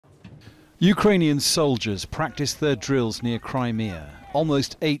Ukrainian soldiers practiced their drills near Crimea.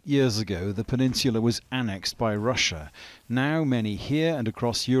 Almost 8 years ago, the peninsula was annexed by Russia. Now many here and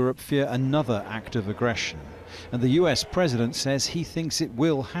across Europe fear another act of aggression. And the US president says he thinks it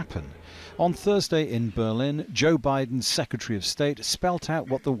will happen. On Thursday in Berlin, Joe Biden's Secretary of State spelt out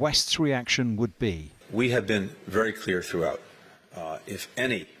what the West's reaction would be. We have been very clear throughout. If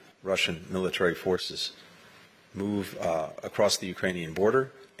any Russian military forces move across the Ukrainian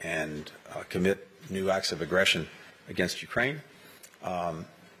border and commit new acts of aggression against Ukraine,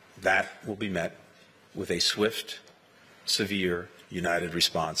 that will be met with a swift, severe, united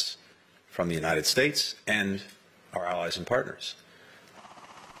response from the United States and our allies and partners.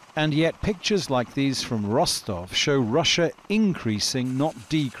 And yet pictures like these from Rostov show Russia increasing, not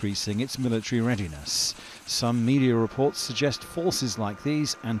decreasing, its military readiness. Some media reports suggest forces like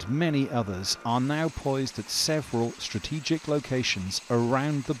these and many others are now poised at several strategic locations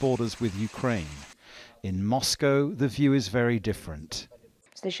around the borders with Ukraine. In Moscow, the view is very different.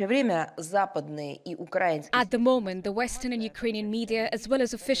 At the moment, the Western and Ukrainian media, as well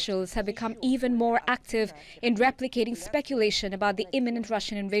as officials, have become even more active in replicating speculation about the imminent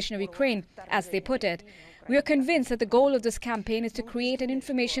Russian invasion of Ukraine, as they put it. We are convinced that the goal of this campaign is to create an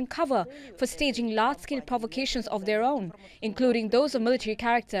information cover for staging large-scale provocations of their own, including those of military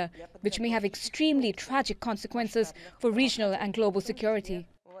character, which may have extremely tragic consequences for regional and global security.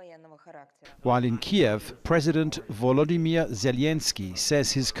 While in Kiev, President Volodymyr Zelensky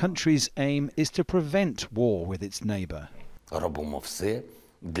says his country's aim is to prevent war with its neighbour. We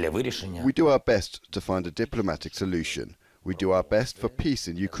do our best to find a diplomatic solution. We do our best for peace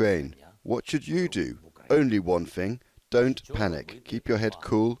in Ukraine. What should you do? Only one thing: don't panic. Keep your head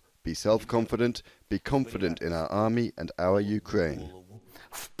cool, be self-confident, be confident in our army and our Ukraine.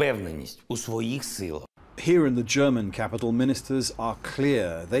 Here in the German capital, ministers are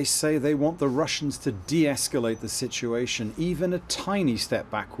clear. They say they want the Russians to de-escalate the situation. Even a tiny step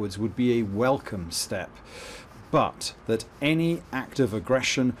backwards would be a welcome step. But that any act of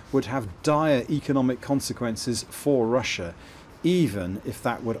aggression would have dire economic consequences for Russia, even if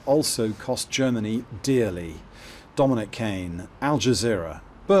that would also cost Germany dearly. Dominic, Kane, Al Jazeera,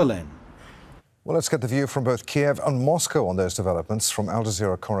 Berlin. Well, let's get the view from both Kiev and Moscow on those developments from Al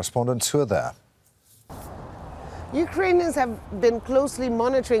Jazeera correspondents who are there. Ukrainians have been closely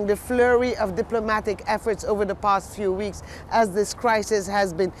monitoring the flurry of diplomatic efforts over the past few weeks as this crisis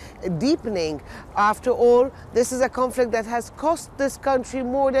has been deepening. After all, this is a conflict that has cost this country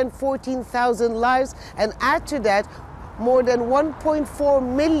more than 14,000 lives, and add to that more than 1.4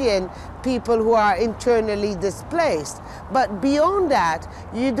 million people who are internally displaced. But beyond that,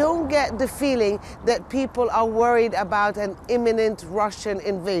 you don't get the feeling that people are worried about an imminent Russian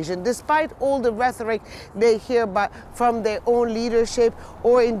invasion, despite all the rhetoric they hear from their own leadership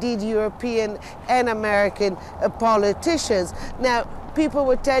or indeed European and American politicians. Now, people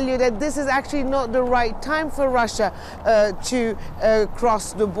would tell you that this is actually not the right time for Russia to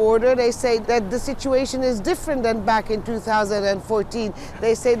cross the border. They say that the situation is different than back in 2014.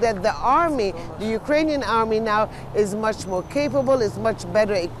 They say that the army, the Ukrainian army now is much more capable, is much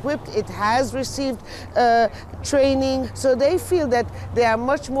better equipped. It has received training. So they feel that they are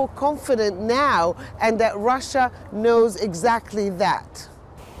much more confident now and that Russia knows exactly that.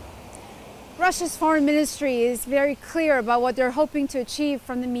 Russia's foreign ministry is very clear about what they're hoping to achieve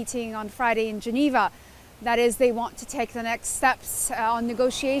from the meeting on Friday in Geneva. That is, they want to take the next steps on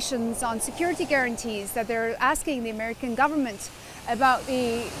negotiations on security guarantees, that they're asking the American government about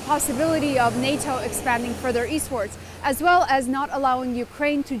the possibility of NATO expanding further eastwards, as well as not allowing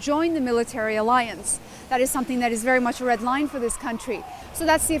Ukraine to join the military alliance. That is something that is very much a red line for this country. So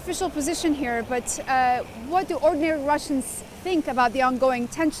that's the official position here. But what do ordinary Russians think about the ongoing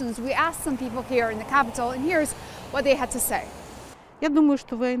tensions? We asked some people here in the capital, and here's what they had to say.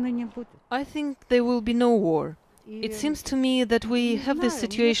 I think there will be no war. It seems to me that we have this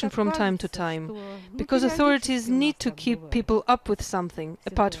situation from time to time, because authorities need to keep people up with something,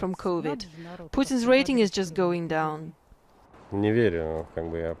 apart from COVID. Putin's rating is just going down.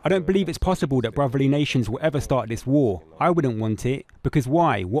 I don't believe it's possible that brotherly nations will ever start this war. I wouldn't want it. Because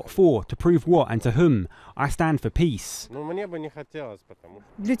why? What for? To prove what? And to whom? I stand for peace. Why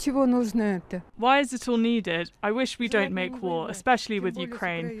is it all needed? I wish we don't make war, especially with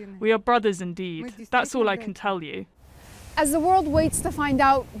Ukraine. We are brothers indeed. That's all I can tell you. As the world waits to find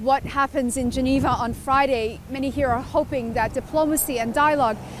out what happens in Geneva on Friday, many here are hoping that diplomacy and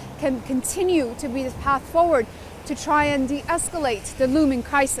dialogue can continue to be the path forward to try and de-escalate the looming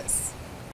crisis.